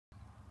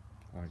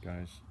Alright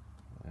guys,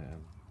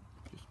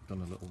 just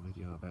done a little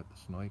video about the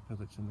sniper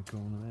that's in the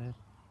corner there.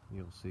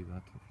 You'll see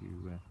that if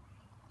you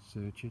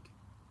search it.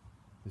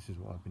 This is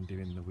what I've been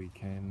doing the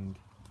weekend.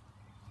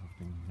 I've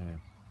been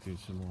doing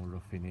some more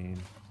roughing in.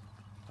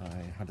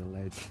 I had a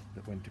ledge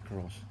that went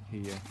across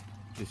here.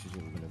 This is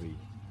going to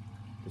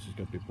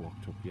be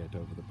blocked up yet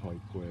over the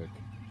pipe work,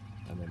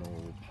 and then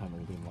all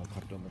panelled in like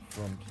I've done the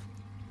front.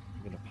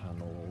 I'm going to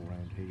panel all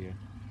around here,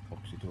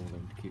 box it all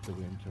in to keep the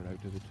winter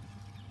out of it.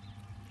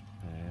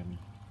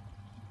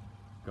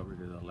 Got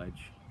rid of the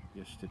ledge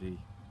yesterday,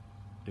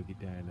 dug it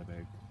down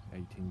about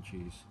 8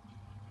 inches,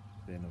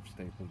 then I've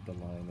stapled the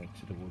line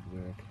into the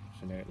woodwork,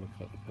 so now it looks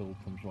like the pool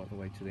comes right the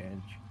way to the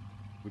edge,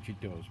 which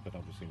it does, but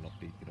obviously not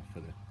deep enough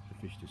for the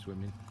fish to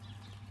swim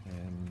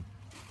in.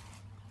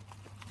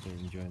 They're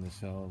enjoying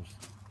themselves.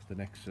 The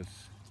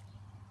Nexus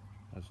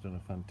has done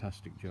a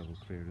fantastic job of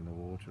clearing the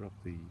water up.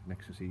 The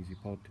Nexus Easy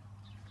Pod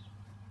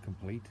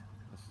Complete,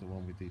 that's the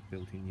one with the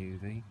built-in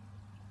UV.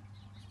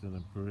 It's done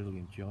a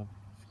brilliant job.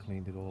 It's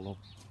cleaned it all up.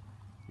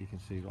 You can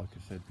see, like I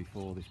said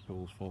before, this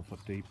pool's 4 foot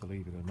deep,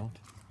 believe it or not.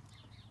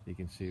 You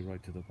can see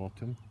right to the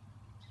bottom.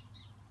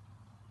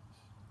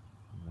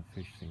 And the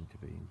fish seem to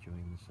be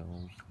enjoying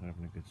themselves. They're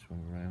having a good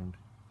swim around.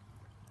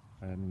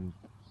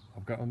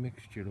 I've got a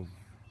mixture of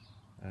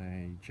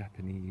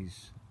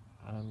Japanese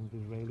and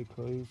Israeli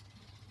koi.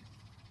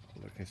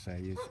 Like I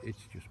say,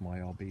 it's just my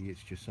hobby.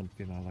 It's just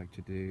something I like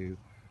to do.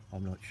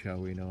 I'm not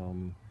showing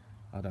them.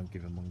 I don't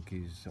give a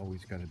monkey's.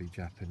 Always got to be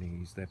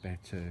Japanese. They're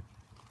better.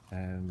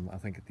 I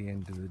think at the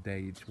end of the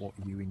day, it's what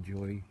you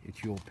enjoy.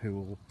 It's your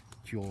pool.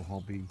 It's your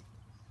hobby.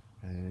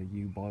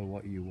 You buy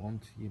what you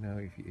want. You know,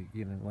 if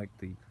you know, like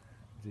the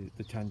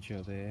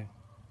tancho there.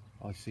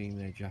 I've seen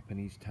their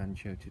Japanese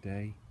tancho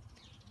today.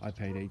 I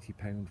paid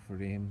 £80 for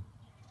him.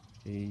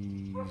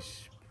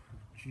 He's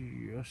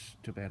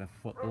just about a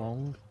foot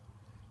long.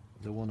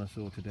 The one I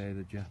saw today,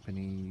 the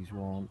Japanese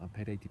one, I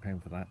paid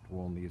 £80 for that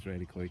one, the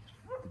Israeli koi.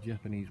 The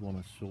Japanese one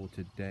I saw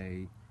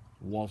today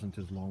wasn't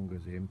as long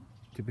as him.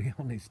 To be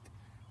honest,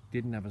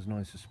 didn't have as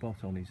nice a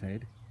spot on his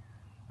head,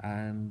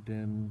 and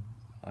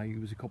it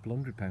was a couple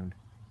 £100.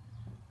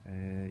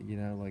 You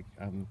know, like,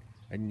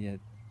 and yet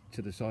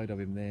to the side of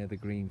him there, the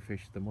green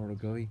fish, the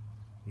Moragoi,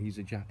 he's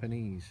a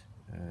Japanese.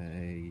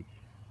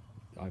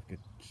 I've got,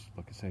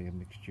 like I say, a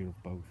mixture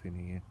of both in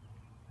here.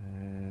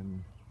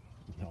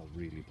 Not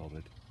really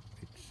bothered.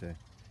 It's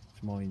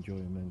my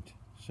enjoyment.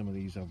 Some of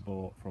these I've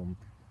bought from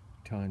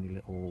tiny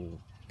little.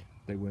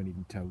 They weren't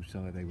even toe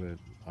size.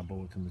 I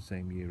bought them the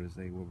same year as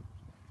they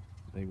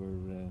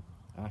were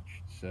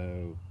hatched.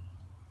 So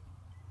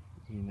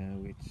you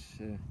know,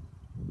 it's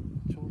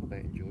all about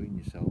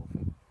enjoying yourself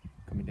and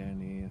coming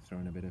down here,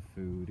 throwing a bit of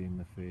food in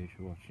the fish,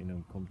 watching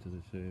them come to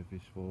the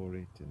surface for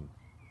it, and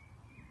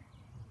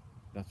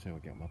that's how I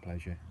get my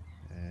pleasure.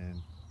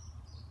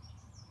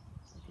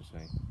 Like I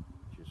say,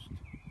 just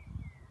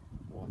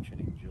watch and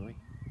enjoy.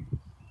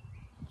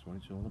 That's what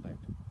it's all about.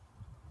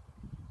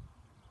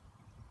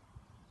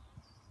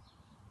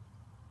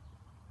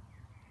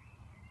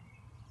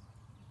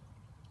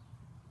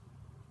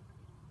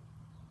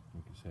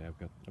 Like I say,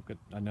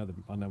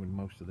 I know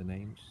most of the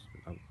names.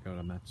 I've got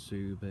a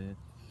Matsube,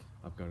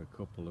 I've got a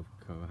couple of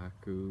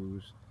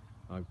Kohakus,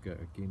 I've got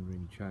a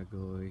Ginrin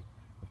Chagoi,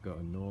 I've got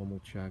a normal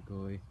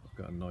Chagoi, I've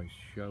got a nice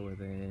shower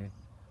there,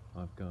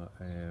 I've got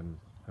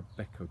a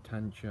Beko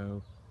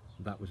Tancho.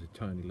 That was a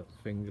tiny little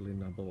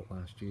fingerling I bought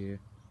last year.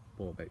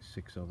 Bought about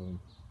 6 of them.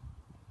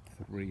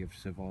 3 have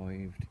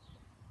survived.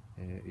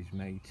 His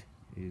mate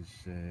is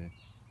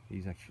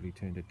he's actually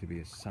turned out to be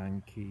a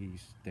Sankey.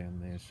 He's down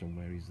there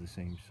somewhere. He's the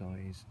same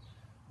size.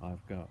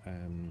 I've got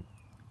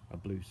a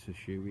blue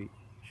Shisui.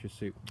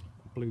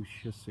 Blue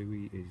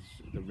Shisui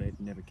is the red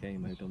never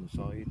came out on the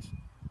sides.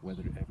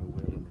 Whether it ever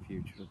will in the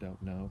future, I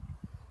don't know.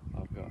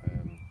 I've got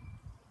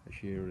a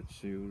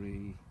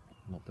Shiratsuri.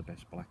 Not the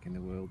best black in the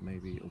world,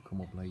 maybe it'll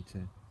come up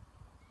later.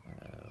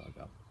 I've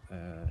got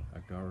a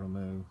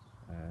Goromu.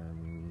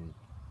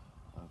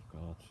 I've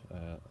got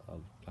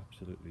an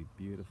absolutely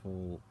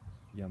beautiful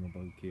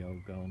Yamaboki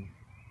Ogon.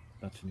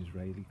 That's an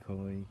Israeli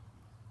koi.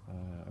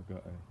 I've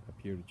got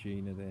a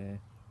Puricina there.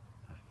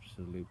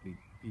 Absolutely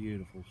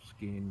beautiful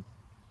skin.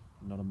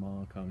 Not a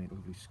mark on it,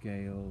 lovely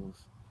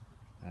scales.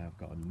 I've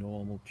got a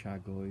normal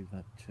Chagoi.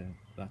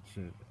 That's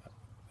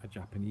a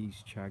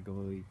Japanese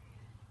Chagoi.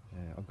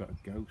 I've got a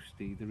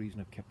Ghosty. The reason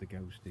I've kept the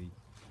Ghosty,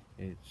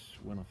 it's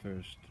when I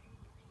first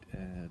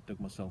dug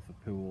myself a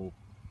pool,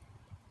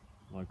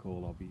 like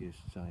all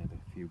hobbyists, I had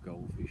a few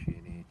goldfish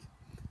in it.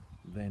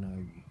 Then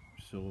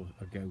I saw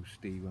a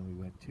Ghosty when we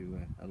went to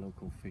a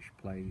local fish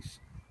place.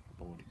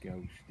 I bought a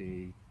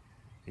Ghosty.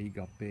 He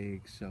got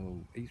big,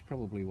 so he's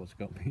probably what's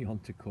got me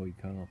onto koi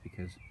carp,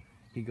 because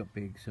he got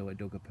big, so I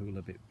dug a pool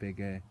a bit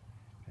bigger.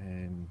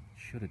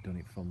 Should have done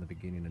it from the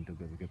beginning and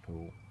dug a bigger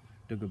pool.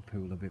 Dug a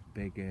pool a bit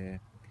bigger.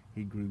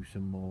 He grew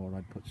some more.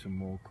 I'd put some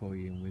more koi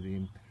in with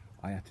him.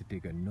 I had to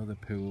dig another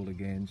pool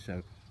again.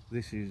 So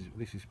this is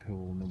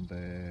pool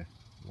number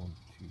 1,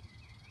 2,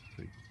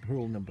 3.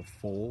 Pool number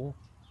 4.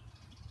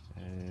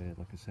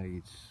 Like I say,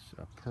 it's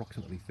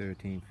approximately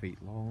 13 feet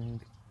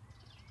long,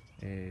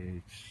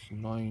 it's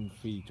 9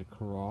 feet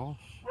across,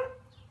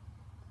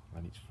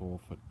 and it's 4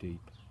 foot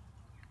deep.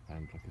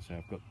 And like I say,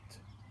 I've got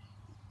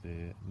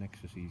the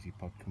Nexus Easy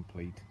Pod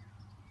complete.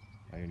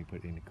 I only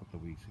put it in a couple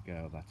of weeks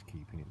ago. That's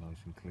keeping it nice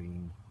and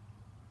clean.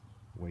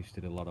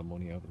 Wasted a lot of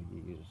money over the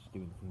years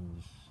doing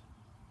things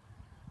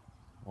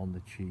on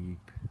the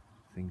cheap,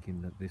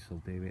 thinking that this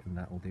will do it and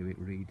that will do it,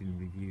 reading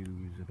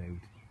reviews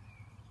about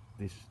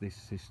this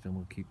system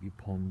will keep your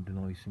pond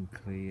nice and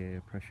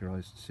clear,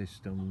 pressurized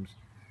systems.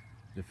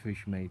 The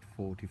fish made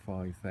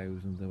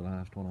 45,000. The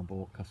last one I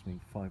bought cost me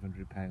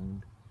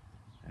 £500.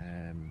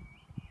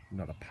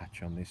 Not a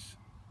patch on this.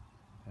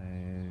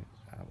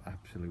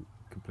 Absolute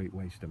complete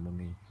waste of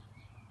money.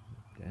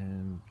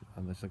 And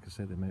that's, like I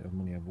said, the amount of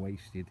money I've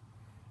wasted.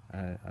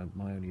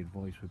 My only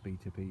advice would be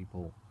to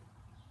people,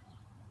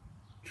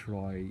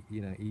 try,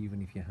 you know,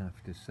 even if you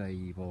have to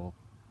save, or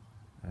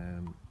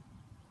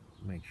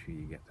make sure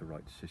you get the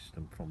right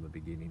system from the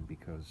beginning,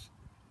 because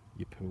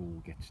your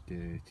pool gets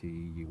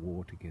dirty, your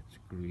water gets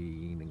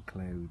green and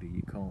cloudy,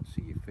 you can't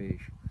see your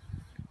fish.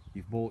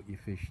 You've bought your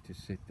fish to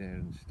sit there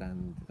and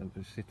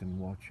sit and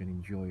watch and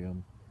enjoy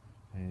them.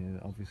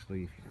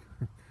 Obviously,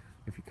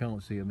 if you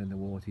can't see them in the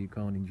water, you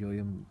can't enjoy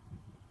them.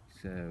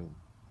 So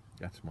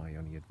that's my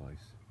only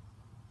advice.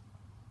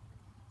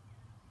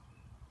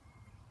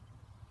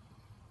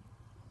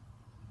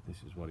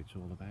 This is what it's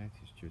all about.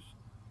 It's just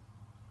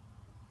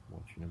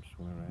watching them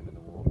swim around in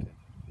the water,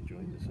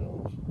 enjoying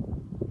themselves.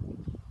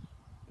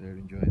 They're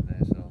enjoying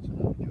themselves and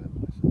I'm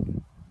enjoying myself.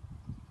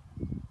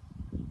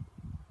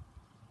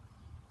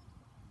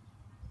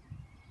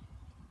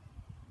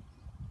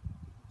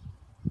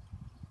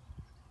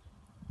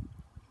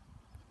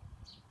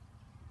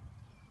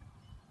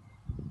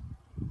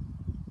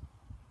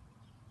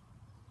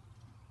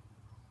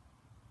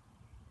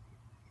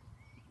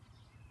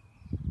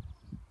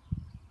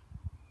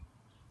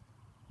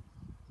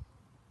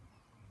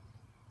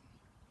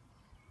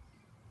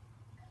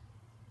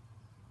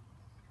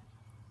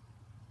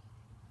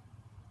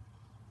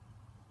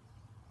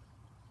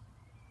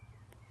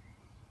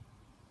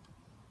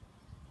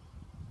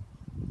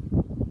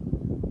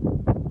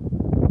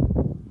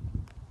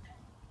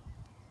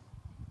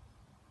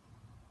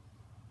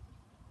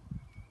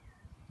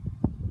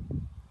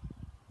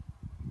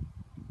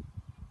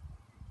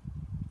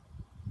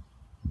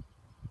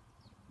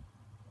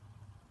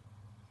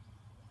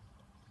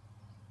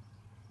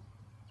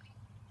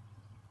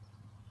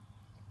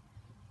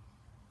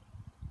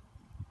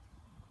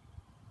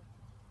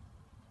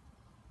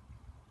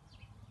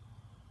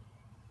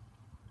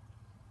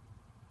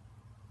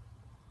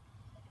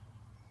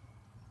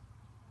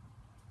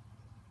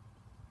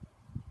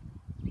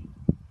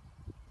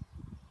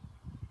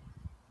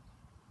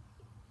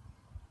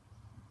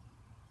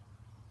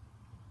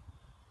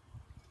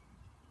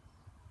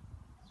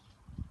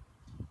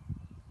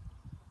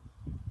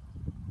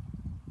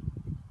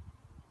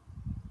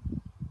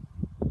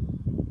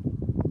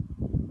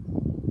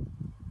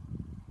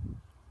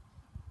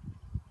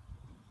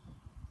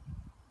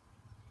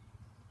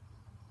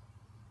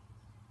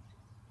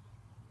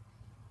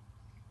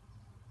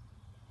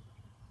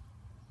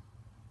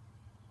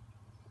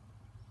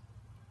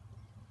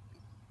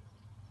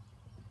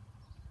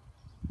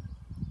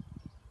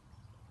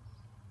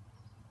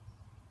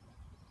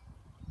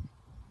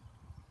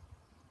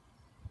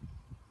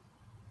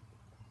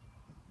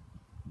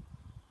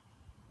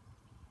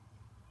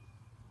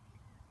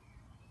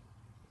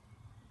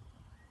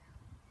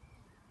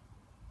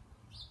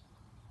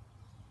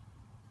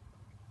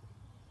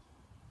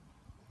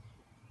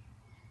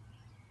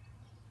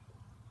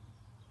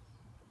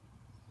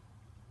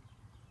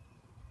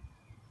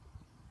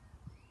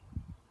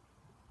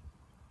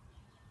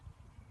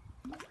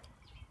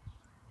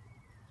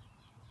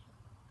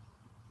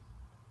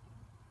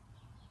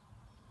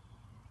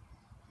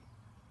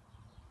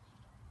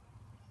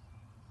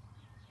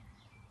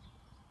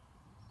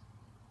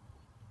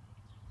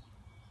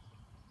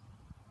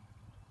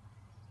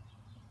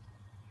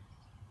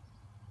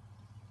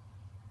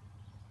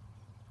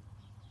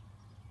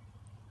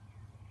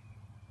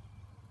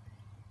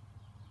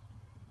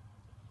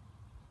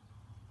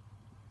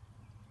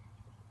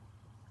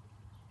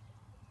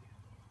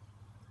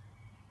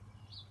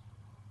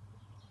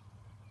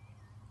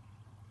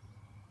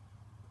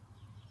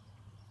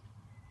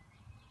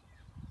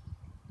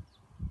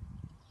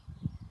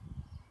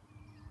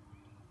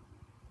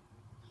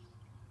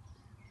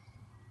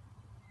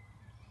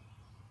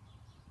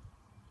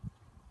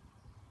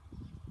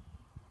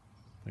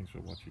 Thanks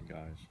for watching,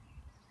 guys.